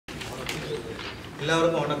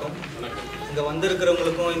எல்லாருக்கும் வணக்கம். இங்கே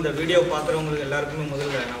வந்திருக்கிறவங்களுக்கும் இந்த வீடியோ பார்க்குறவங்களுக்கு எல்லாருக்குமே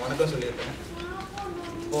முதல்ல நான் வணக்கம் சொல்லியிருக்கேன்.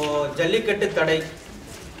 இப்போது ஜல்லிக்கட்டு தடை,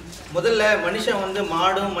 முதல்ல மனுஷன் வந்து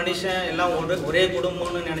மாடும் மனுஷன் எல்லாம் ஒரே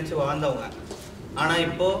குடும்பம்னு நினச்சி வாழ்ந்தவங்க. ஆனால்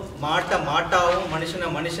இப்போது மாட்டாவும்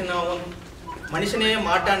மனுஷனாகவும் மனுஷனே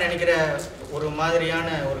மாட்டான்னு நினைக்கிற ஒரு மாதிரியான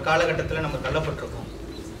ஒரு காலகட்டத்தில் நம்ம தள்ளப்பட்டிருக்கோம்.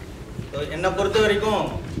 என்னை பொறுத்த வரைக்கும்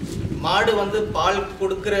மாடு வந்து பால்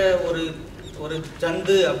கொடுக்குற ஒரு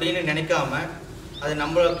ஜந்து அப்படின்னு நினைக்காம அது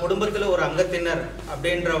நம்ம குடும்பத்தில் ஒரு அங்கத்தினர்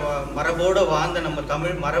அப்படின்ற மரபோடு வாழ்ந்த நம்ம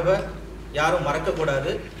தமிழ் மரபை யாரும்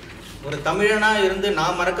மறக்கக்கூடாது. ஒரு தமிழனாக இருந்து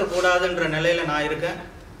நான் மறக்கக்கூடாதுன்ற நிலையில் நான் இருக்கேன்.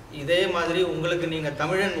 இதே மாதிரி உங்களுக்கு நீங்கள்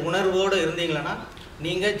தமிழன் உணர்வோடு இருந்தீங்களன்னா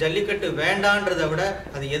நீங்கள் ஜல்லிக்கட்டு வேண்டான்றதை விட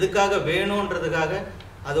அது எதுக்காக வேணுன்றதுக்காக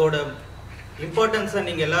அதோட இம்பார்ட்டன்ஸை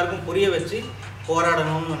நீங்கள் எல்லாருக்கும் புரிய வச்சு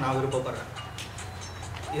போராடணும்னு நான் விருப்பப்படுறேன்.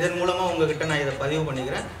 இதன் மூலமாக உங்ககிட்ட நான் இதை பதிவு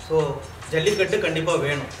பண்ணிக்கிறேன். ஸோ ஜல்லிக்கட்டு கண்டிப்பாக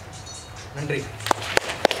வேணும். நன்றி.